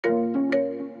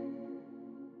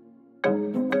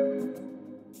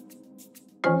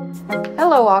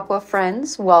Hello aqua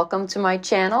friends, welcome to my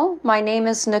channel. My name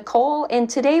is Nicole and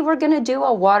today we're going to do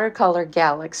a watercolor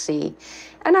galaxy.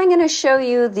 And I'm going to show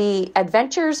you the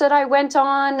adventures that I went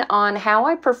on how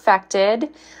I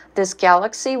perfected this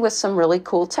galaxy with some really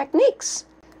cool techniques.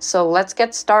 So let's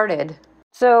get started.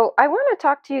 So I want to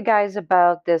talk to you guys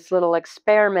about this little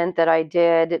experiment that I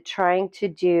did trying to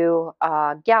do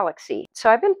a galaxy. So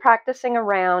I've been practicing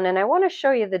around and I want to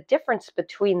show you the difference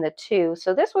between the two.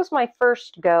 So this was my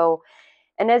first go.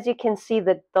 And as you can see,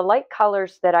 the light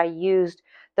colors that I used,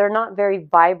 they're not very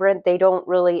vibrant. They don't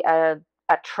really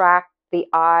attract the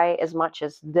eye as much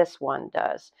as this one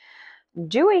does.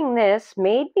 Doing this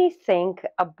made me think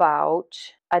about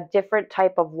a different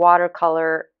type of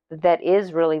watercolor that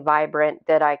is really vibrant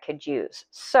that I could use.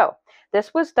 So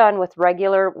this was done with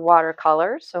regular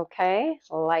watercolors, okay,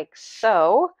 like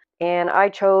so. And I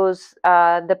chose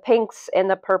the pinks and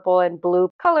the purple and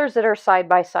blue colors that are side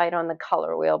by side on the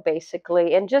color wheel,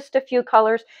 basically. And just a few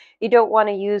colors. You don't want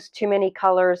to use too many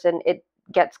colors and it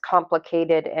gets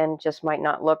complicated and just might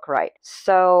not look right.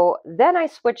 So then I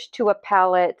switched to a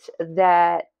palette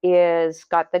that is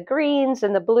got the greens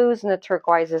and the blues and the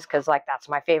turquoises because like that's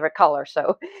my favorite color.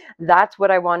 So that's what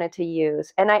I wanted to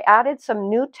use. And I added some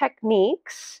new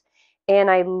techniques and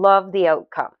I love the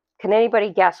outcome. Can anybody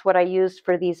guess what I used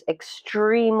for these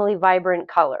extremely vibrant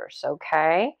colors?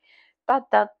 Okay. Da,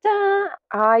 da, da.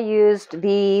 I used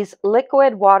these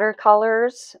liquid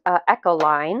watercolors,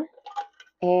 Ecoline,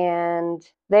 and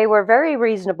they were very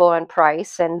reasonable in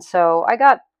price. And so I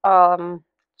got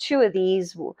two of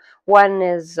these. One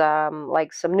is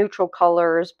like some neutral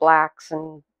colors, blacks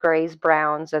and grays,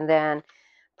 browns, and then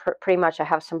pretty much I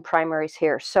have some primaries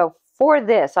here. So for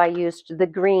this, I used the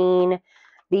green,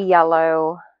 the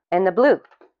yellow, and the blue,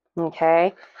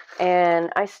 okay? And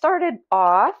I started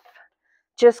off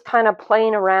just kind of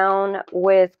playing around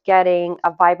with getting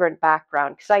a vibrant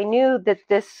background because I knew that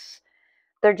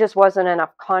there just wasn't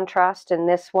enough contrast in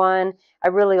this one. I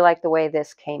really like the way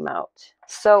this came out.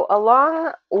 So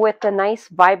along with the nice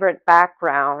vibrant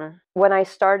background, when I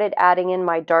started adding in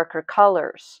my darker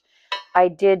colors, I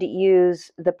did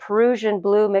use the Peruvian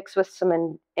blue mixed with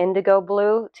some indigo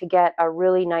blue to get a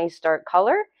really nice dark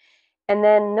color. And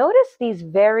then notice these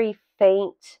very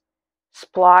faint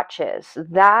splotches.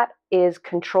 That is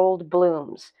controlled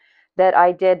blooms that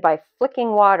I did by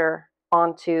flicking water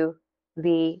onto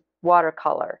the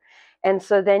watercolor. And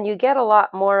so then you get a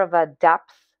lot more of a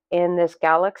depth in this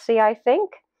galaxy, I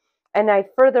think. And I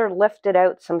further lifted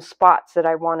out some spots that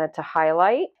I wanted to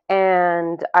highlight.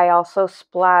 And I also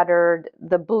splattered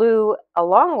the blue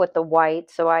along with the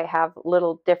white. So I have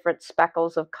little different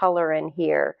speckles of color in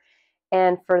here.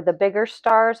 And for the bigger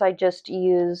stars, I just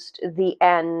used the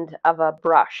end of a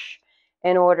brush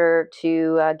in order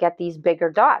to get these bigger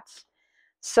dots.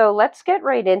 So let's get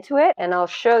right into it and I'll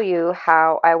show you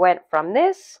how I went from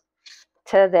this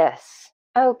to this.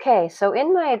 Okay, so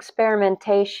in my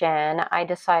experimentation, I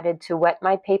decided to wet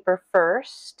my paper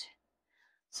first.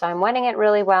 So I'm wetting it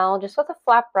really well, just with a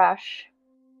flat brush.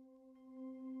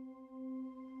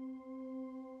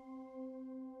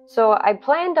 So I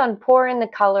planned on pouring the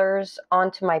colors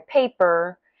onto my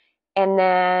paper and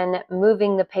then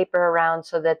moving the paper around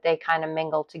so that they kind of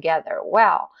mingle together.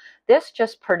 Well, this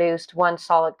just produced one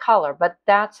solid color, but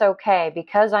that's okay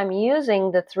because I'm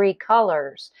using the three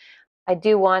colors. I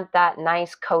do want that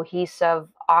nice cohesive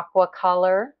aqua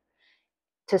color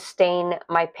to stain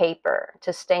my paper,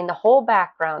 to stain the whole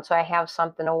background so I have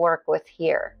something to work with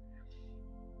here.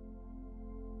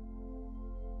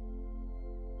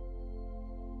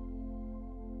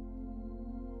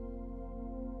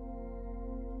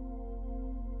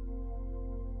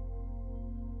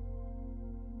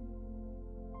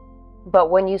 But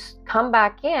when you come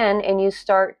back in and you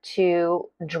start to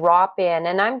drop in,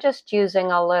 and I'm just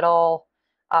using a little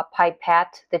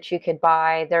pipette that you could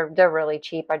buy. They're really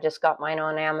cheap. I just got mine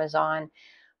on Amazon.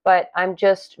 But I'm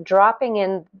just dropping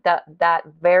in that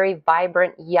very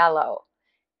vibrant yellow.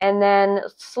 And then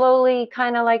slowly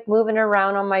kind of like moving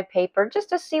around on my paper just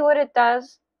to see what it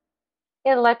does.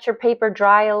 You let your paper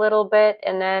dry a little bit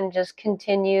and then just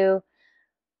continue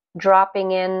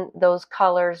dropping in those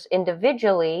colors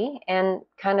individually and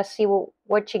kind of see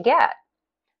what you get.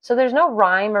 So there's no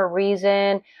rhyme or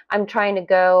reason. I'm trying to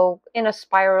go in a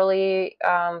spirally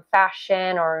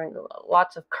fashion or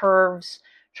lots of curves,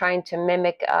 trying to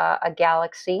mimic a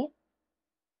galaxy.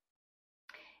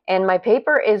 And my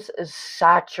paper is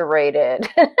saturated.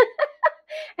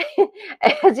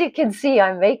 As you can see,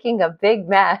 I'm making a big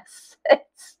mess.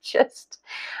 It's just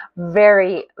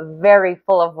very, very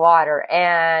full of water.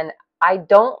 And I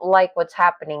don't like what's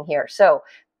happening here. So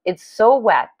it's so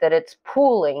wet that it's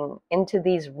pooling into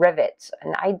these rivets,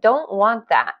 and I don't want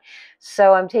that.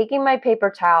 So I'm taking my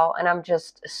paper towel and I'm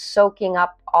just soaking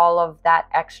up all of that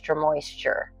extra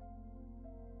moisture.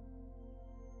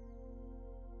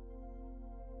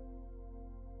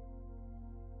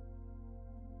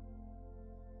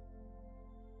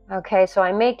 Okay, so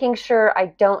I'm making sure I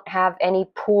don't have any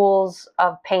pools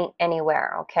of paint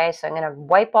anywhere. Okay, so I'm going to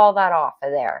wipe all that off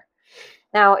of there.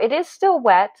 Now it is still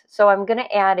wet, so I'm going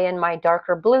to add in my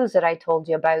darker blues that I told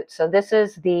you about. So this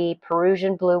is the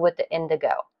Peruvian blue with the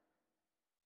indigo.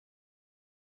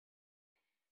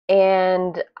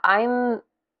 And I'm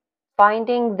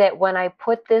finding that when I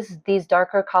put these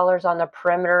darker colors on the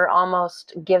perimeter,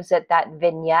 almost gives it that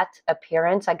vignette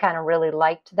appearance. I kind of really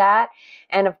liked that.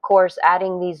 And of course,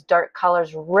 adding these dark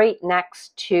colors right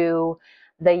next to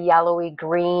the yellowy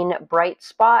green bright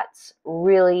spots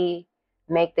really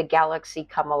make the galaxy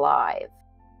come alive.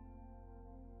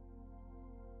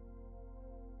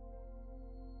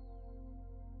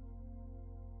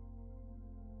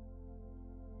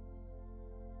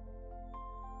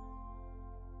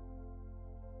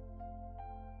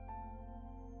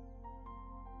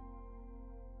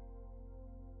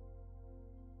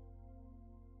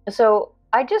 So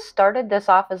I just started this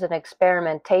off as an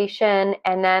experimentation,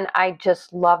 and then I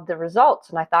just loved the results.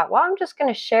 And I thought, well, I'm just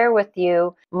going to share with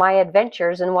you my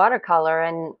adventures in watercolor,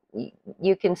 and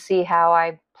you can see how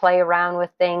I play around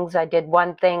with things. I did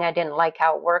one thing, I didn't like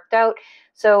how it worked out.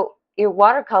 So your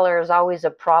watercolor is always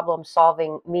a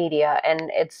problem-solving media,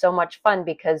 and it's so much fun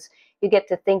because you get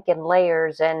to think in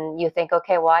layers, and you think,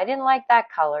 okay, well, I didn't like that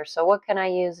color, so what can I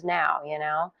use now, you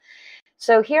know?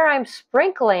 So here I'm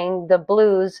sprinkling the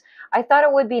blues. I thought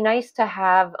it would be nice to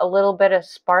have a little bit of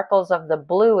sparkles of the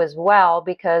blue as well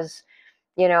because,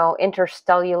 you know,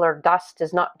 interstellar dust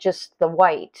is not just the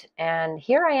white. And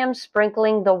here I am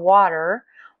sprinkling the water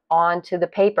onto the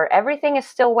paper. Everything is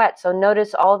still wet, so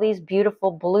notice all these beautiful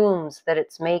blooms that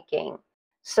it's making.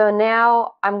 So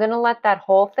now I'm going to let that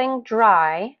whole thing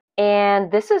dry.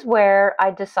 And this is where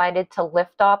I decided to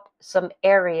lift up some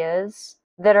areas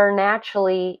that are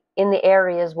naturally in the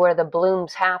areas where the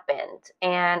blooms happened.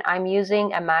 And I'm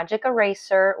using a magic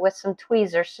eraser with some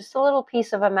tweezers, just a little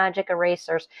piece of a magic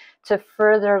erasers to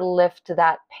further lift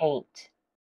that paint.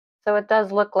 So it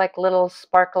does look like little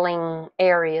sparkling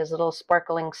areas, little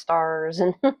sparkling stars.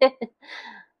 And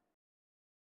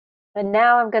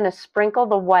now I'm going to sprinkle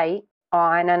the white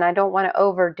on, and I don't want to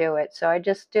overdo it. So I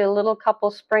just do a little couple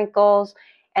sprinkles,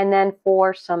 and then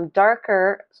for some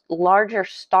darker, larger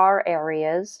star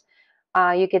areas,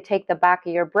 you could take the back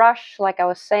of your brush, like I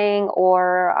was saying,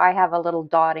 or I have a little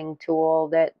dotting tool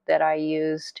that I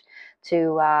used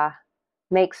to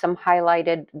make some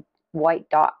highlighted white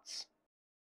dots.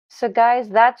 So guys,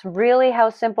 that's really how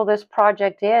simple this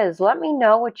project is. Let me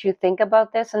know what you think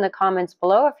about this in the comments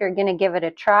below if you're going to give it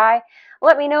a try.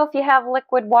 Let me know if you have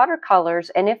liquid watercolors,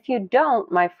 and if you don't,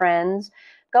 my friends,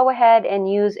 go ahead and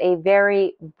use a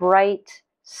very bright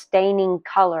staining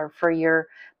color for your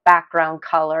background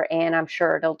color, and I'm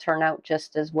sure it'll turn out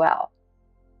just as well.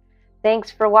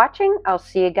 Thanks for watching. I'll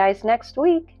see you guys next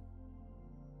week.